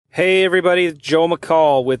Hey everybody, it's Joe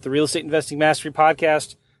McCall with the Real Estate Investing Mastery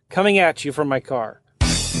Podcast, coming at you from my car.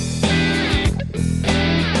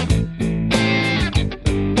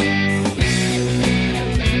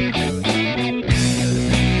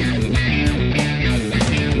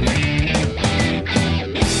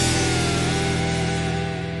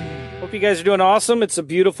 Hope you guys are doing awesome. It's a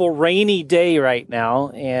beautiful rainy day right now,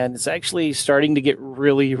 and it's actually starting to get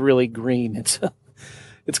really, really green.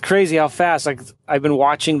 It's crazy how fast. Like, I've been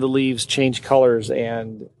watching the leaves change colors,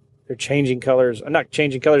 and they're changing colors. Not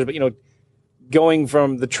changing colors, but going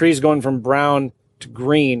from the trees going from brown to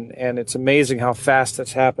green, and it's amazing how fast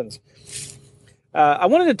that happens. I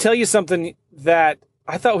wanted to tell you something that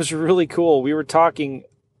I thought was really cool. We were talking.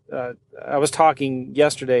 I was talking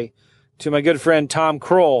yesterday to my good friend Tom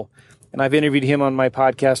Kroll, and I've interviewed him on my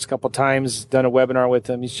podcast a couple of times. Done a webinar with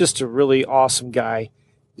him. He's just a really awesome guy.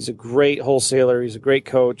 He's a great wholesaler. He's a great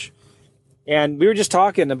coach. And we were just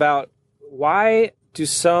talking about why do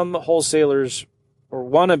some wholesalers or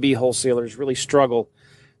wannabe wholesalers really struggle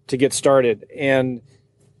to get started. And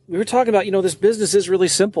we were talking about, this business is really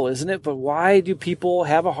simple, isn't it? But why do people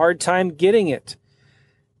have a hard time getting it?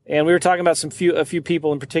 And we were talking about a few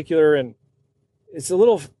people in particular, and it's a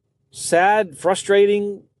little sad,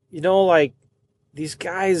 frustrating, like these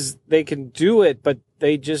guys, they can do it, but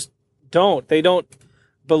they just don't. They don't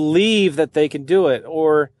believe that they can do it,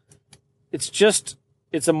 or it's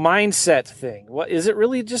a mindset thing. What is it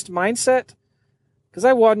really, just mindset? Because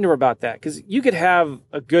I wonder about that, because you could have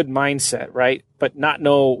a good mindset, right, but not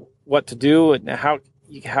know what to do and how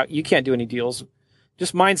you can't do any deals.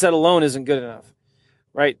 Just mindset alone isn't good enough,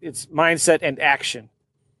 right? It's mindset and action.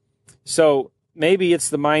 So maybe it's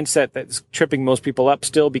the mindset that's tripping most people up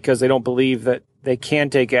still, because they don't believe that they can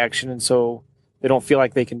take action, and so they don't feel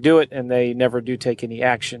like they can do it, and they never do take any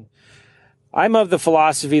action. I'm of the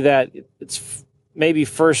philosophy that it's maybe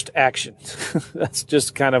first action. That's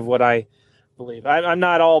just kind of what I believe. I'm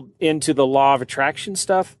not all into the law of attraction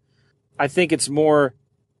stuff. I think it's more,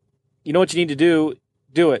 what you need to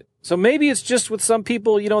do it. So maybe it's just with some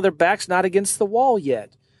people, their back's not against the wall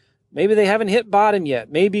yet. Maybe they haven't hit bottom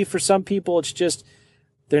yet. Maybe for some people it's just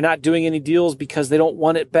they're not doing any deals because they don't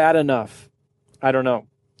want it bad enough. I don't know.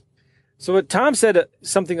 So what Tom said,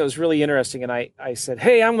 something that was really interesting, and I said,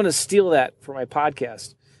 hey, I'm going to steal that for my podcast.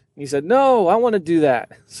 And he said, no, I want to do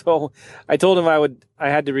that. So I told him I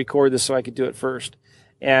had to record this so I could do it first.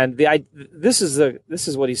 And this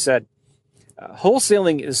is what he said.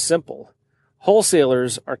 Wholesaling is simple.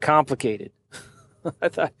 Wholesalers are complicated. I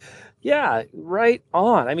thought, yeah, right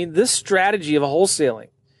on. I mean, this strategy of wholesaling,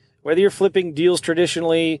 whether you're flipping deals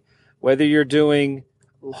traditionally, whether you're doing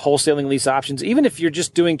wholesaling lease options, even if you're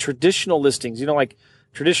just doing traditional listings, like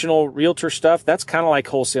traditional realtor stuff, that's kind of like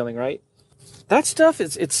wholesaling, right? That stuff,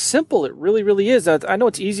 it's simple. It really, really is. I know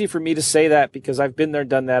it's easy for me to say that because I've been there,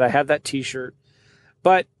 done that. I have that t-shirt.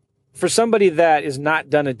 But for somebody that has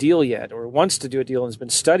not done a deal yet, or wants to do a deal and has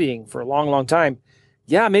been studying for a long, long time,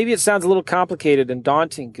 yeah, maybe it sounds a little complicated and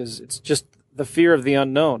daunting because it's just the fear of the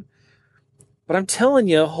unknown. But I'm telling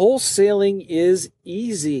you, wholesaling is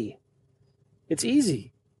easy. It's easy.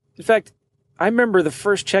 In fact, I remember the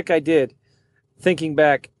first check I did thinking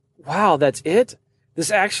back, wow, that's it?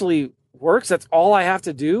 This actually works? That's all I have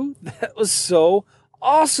to do? That was so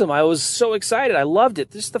awesome. I was so excited. I loved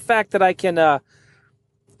it. Just the fact that I can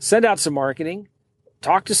send out some marketing,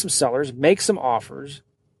 talk to some sellers, make some offers.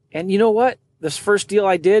 And you know what? This first deal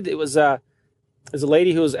I did, it was a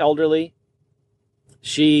lady who was elderly.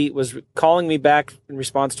 She was calling me back in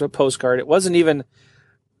response to a postcard. It wasn't even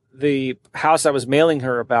the house I was mailing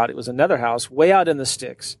her about. It was another house way out in the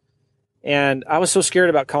sticks. And I was so scared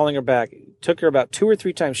about calling her back. It took her about 2 or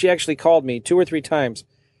 3 times. She actually called me 2 or 3 times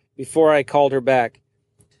before I called her back.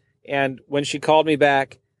 And when she called me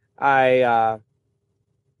back, I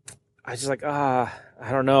was just like, I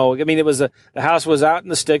don't know. I mean, the house was out in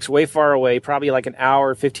the sticks, way far away, probably like an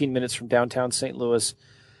hour, 15 minutes from downtown St. Louis.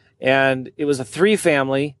 And it was a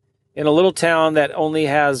 3-family in a little town that only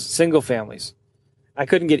has single families. I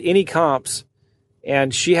couldn't get any comps,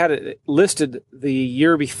 and she had it listed the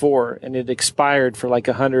year before, and it expired for like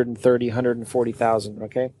 130, 140,000.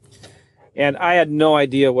 Okay. And I had no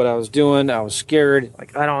idea what I was doing. I was scared.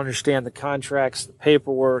 Like, I don't understand the contracts, the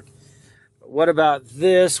paperwork. What about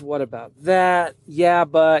this? What about that? Yeah,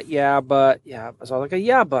 but. So I was like a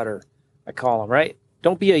yeah butter, I call them, right?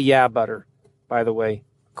 Don't be a yeah butter, by the way.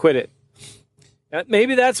 Quit it.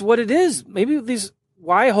 Maybe that's what it is. Maybe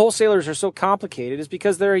why wholesalers are so complicated is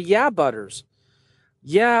because they're yeah butters.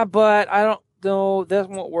 Yeah, but I don't know, that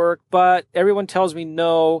won't work, but everyone tells me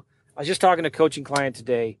no. I was just talking to a coaching client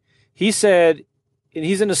today. He said, and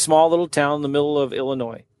he's in a small little town in the middle of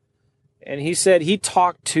Illinois. And he said he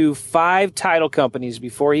talked to 5 title companies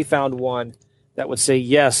before he found one that would say,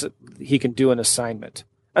 yes, he can do an assignment.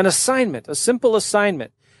 An assignment, a simple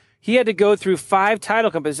assignment. He had to go through 5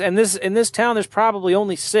 title companies. And in this town, there's probably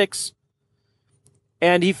only 6.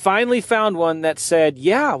 And he finally found one that said,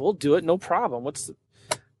 yeah, we'll do it. No problem.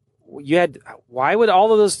 Why would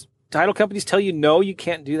all of those title companies tell you, no, you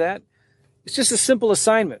can't do that? It's just a simple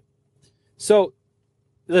assignment. So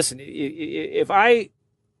listen, if I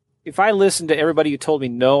listened to everybody who told me,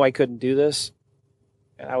 no, I couldn't do this,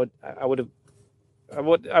 I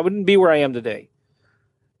wouldn't be where I am today.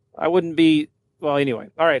 I wouldn't be, well, anyway.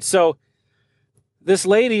 All right. So this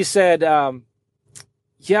lady said,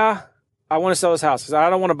 yeah, I want to sell this house. I said, I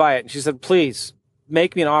don't want to buy it. And she said, please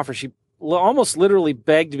make me an offer. She almost literally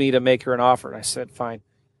begged me to make her an offer. And I said, fine.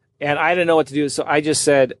 And I didn't know what to do. So I just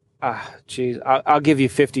said, geez, I'll give you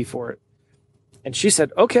 50 for it. And she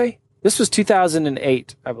said, okay. This was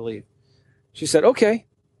 2008, I believe. She said, okay.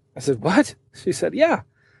 I said, what? She said, yeah.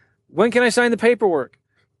 When can I sign the paperwork?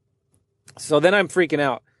 So then I'm freaking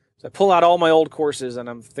out. So I pull out all my old courses and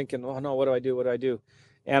I'm thinking, oh no, what do I do? What do I do?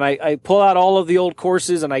 And I pull out all of the old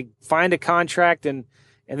courses and I find a contract and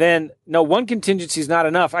then, no, one contingency is not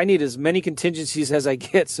enough. I need as many contingencies as I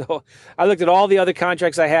get. So I looked at all the other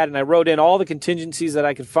contracts I had and I wrote in all the contingencies that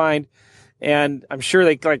I could find. And I'm sure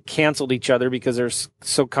they like canceled each other because they're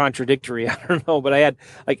so contradictory. I don't know, but I had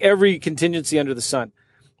like every contingency under the sun.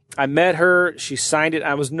 I met her. She signed it.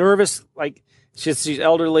 I was nervous. Like she's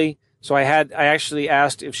elderly. So I actually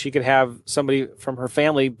asked if she could have somebody from her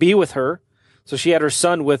family be with her. So she had her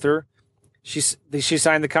son with her. She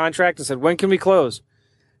signed the contract and said, when can we close?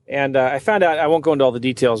 And I found out, I won't go into all the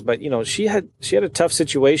details, but you know, she had a tough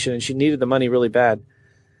situation and she needed the money really bad.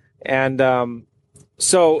 And,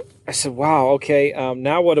 so I said, wow, okay,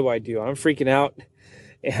 now what do I do? I'm freaking out.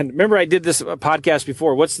 And remember, I did this podcast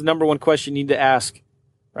before. What's the number one question you need to ask,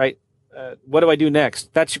 right? What do I do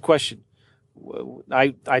next? That's your question.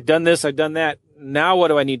 I've done this, I've done that. Now what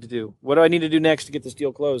do I need to do? What do I need to do next to get this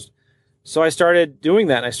deal closed? So I started doing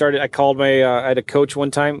that. I called I had a coach one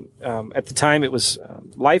time. At the time, it was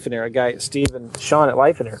Life and Air, a guy, Steve and Sean at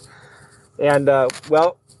Life and Air. And,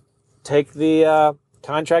 take the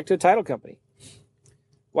contract to a title company.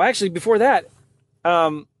 Well, actually, before that,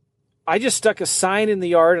 I just stuck a sign in the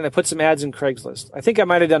yard and I put some ads in Craigslist. I think I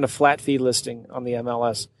might have done a flat fee listing on the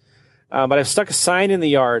MLS. But I stuck a sign in the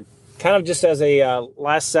yard, kind of just as a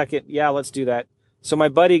last second, yeah, let's do that. So my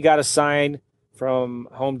buddy got a sign from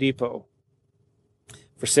Home Depot,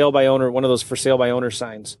 for sale by owner, one of those for sale by owner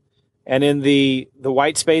signs. And in the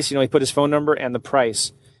white space, he put his phone number and the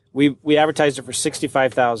price. We advertised it for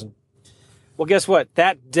 $65,000. Well, guess what?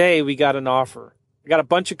 That day we got an offer. I got a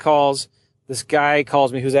bunch of calls. This guy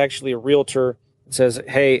calls me who's actually a realtor and says,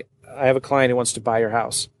 hey, I have a client who wants to buy your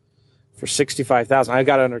house for $65,000. I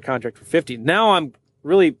got it under contract for $50,000. Now I'm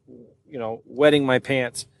really, wetting my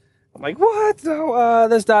pants. I'm like, what? No,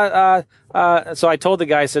 that's not, so I told the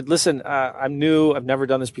guy, I said, listen, I'm new. I've never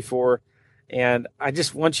done this before. And I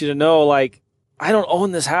just want you to know, like, I don't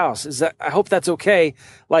own this house. I hope that's okay.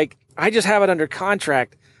 Like, I just have it under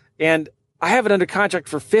contract and I have it under contract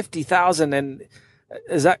for $50,000.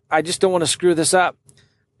 And I just don't want to screw this up.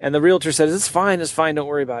 And the realtor said, it's fine. Don't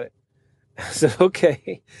worry about it. I said,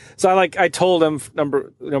 okay. So I told him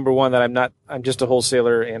number one that I'm just a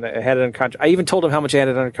wholesaler and I had it under contract. I even told him how much I had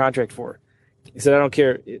it under contract for. He said, I don't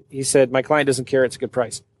care. He said, my client doesn't care. It's a good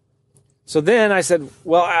price. So then I said,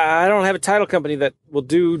 well, I don't have a title company that will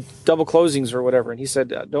do double closings or whatever. And he said,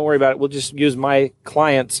 don't worry about it. We'll just use my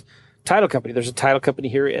client's title company. There's a title company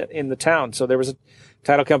here in the town. So there was a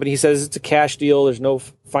title company. He says it's a cash deal. There's no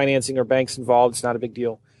financing or banks involved. It's not a big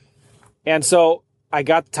deal. And so I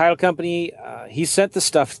got the title company. He sent the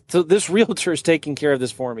stuff. So this realtor is taking care of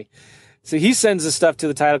this for me. So he sends the stuff to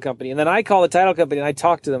the title company. And then I call the title company and I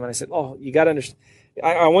talk to them and I said, oh, you got to understand.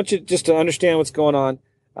 I want you just to understand what's going on.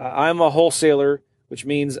 I'm a wholesaler, which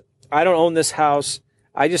means I don't own this house.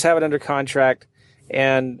 I just have it under contract.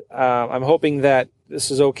 And I'm hoping that this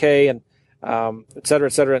is okay. And et cetera,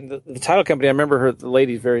 et cetera. And the title company, I remember the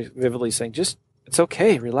lady very vividly saying, it's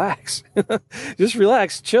okay. Relax. Just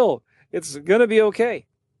relax, chill. It's going to be okay.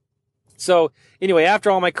 So anyway,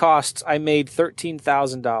 after all my costs, I made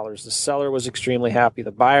 $13,000. The seller was extremely happy.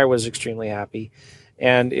 The buyer was extremely happy.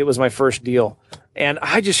 And it was my first deal. And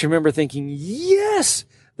I just remember thinking, yes,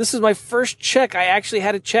 this is my first check. I actually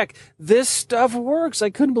had a check. This stuff works. I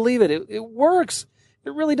couldn't believe it. It works.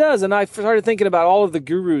 It really does. And I started thinking about all of the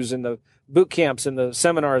gurus and the boot camps and the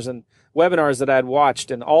seminars and webinars that I had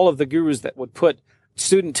watched and all of the gurus that would put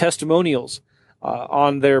student testimonials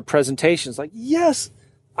on their presentations. Like, yes,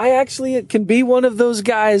 I actually can be one of those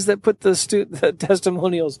guys that put the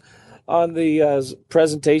testimonials on the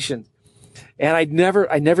presentation. And I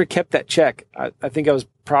never kept that check. I think I was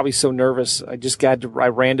probably so nervous. I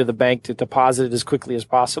ran to the bank to deposit it as quickly as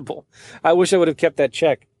possible. I wish I would have kept that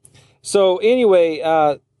check. So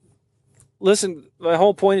anyway, listen, my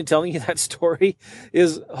whole point in telling you that story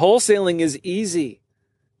is wholesaling is easy.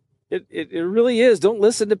 It really is. Don't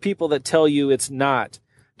listen to people that tell you it's not.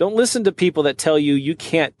 Don't listen to people that tell you you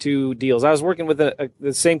can't do deals. I was working with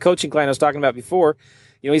the same coaching client I was talking about before.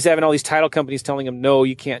 He's having all these title companies telling him, no,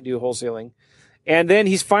 you can't do wholesaling. And then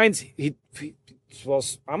well,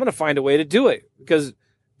 I'm going to find a way to do it because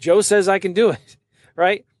Joe says I can do it.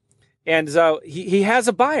 Right. And so he has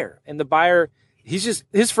a buyer, and the buyer,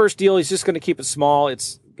 his first deal, he's just going to keep it small.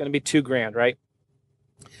 It's going to be $2,000. Right.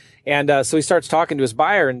 And so he starts talking to his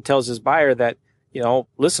buyer and tells his buyer that,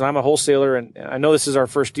 listen, I'm a wholesaler and I know this is our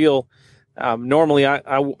first deal. Normally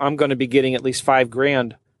I'm going to be getting at least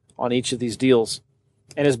 $5,000 on each of these deals.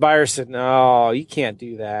 And his buyer said, no, you can't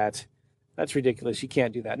do that. That's ridiculous. You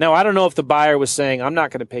can't do that. Now, I don't know if the buyer was saying, I'm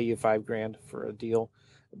not going to pay you $5,000 for a deal,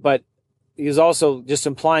 but he was also just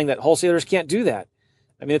implying that wholesalers can't do that.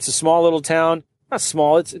 I mean, it's a small little town, not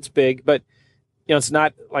small, it's big, but it's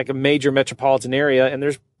not like a major metropolitan area. And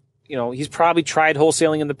there's, he's probably tried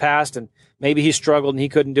wholesaling in the past and maybe he struggled and he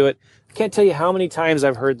couldn't do it. I can't tell you how many times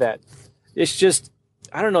I've heard that. It's just,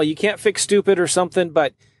 I don't know, you can't fix stupid or something,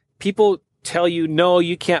 but people tell you, no,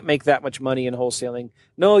 you can't make that much money in wholesaling.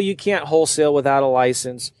 No, you can't wholesale without a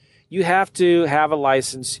license. You have to have a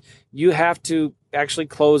license. You have to actually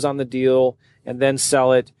close on the deal and then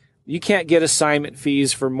sell it. You can't get assignment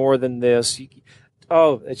fees for more than this.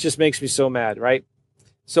 It just makes me so mad, right?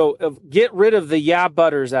 So get rid of the yeah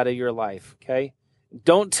butters out of your life, okay?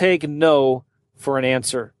 Don't take no for an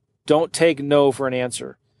answer. Don't take no for an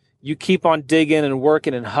answer. You keep on digging and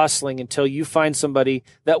working and hustling until you find somebody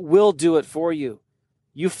that will do it for you.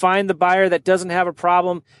 You find the buyer that doesn't have a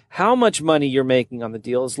problem, how much money you're making on the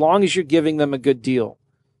deal, as long as you're giving them a good deal,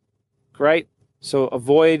 right? So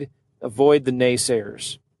avoid the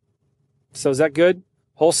naysayers. So is that good?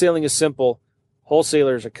 Wholesaling is simple.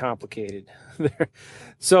 Wholesalers are complicated.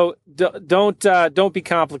 So don't be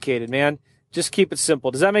complicated, man. Just keep it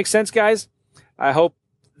simple. Does that make sense, guys? I hope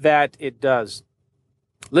that it does.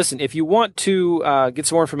 Listen, if you want to get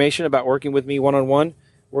some more information about working with me one-on-one,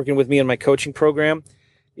 working with me in my coaching program,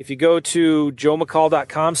 if you go to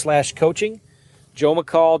joemccall.com/coaching,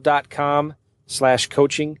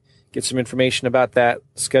 joemccall.com/coaching, get some information about that.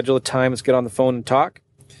 Schedule a time. Let's get on the phone and talk.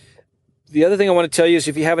 The other thing I want to tell you is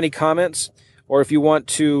if you have any comments or if you want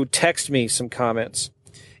to text me some comments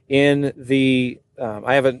in the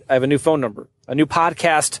I have a new phone number, a new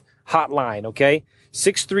podcast hotline, okay?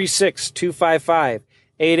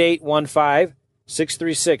 636-255-8815,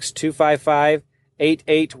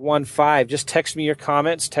 636-255-8815. Just text me your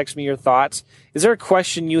comments, text me your thoughts. Is there a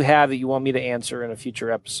question you have that you want me to answer in a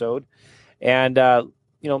future episode? And,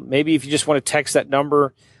 maybe if you just want to text that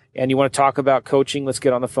number and you want to talk about coaching, let's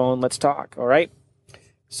get on the phone. Let's talk. All right.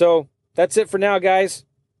 So that's it for now, guys.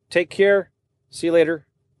 Take care. See you later.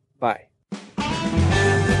 Bye.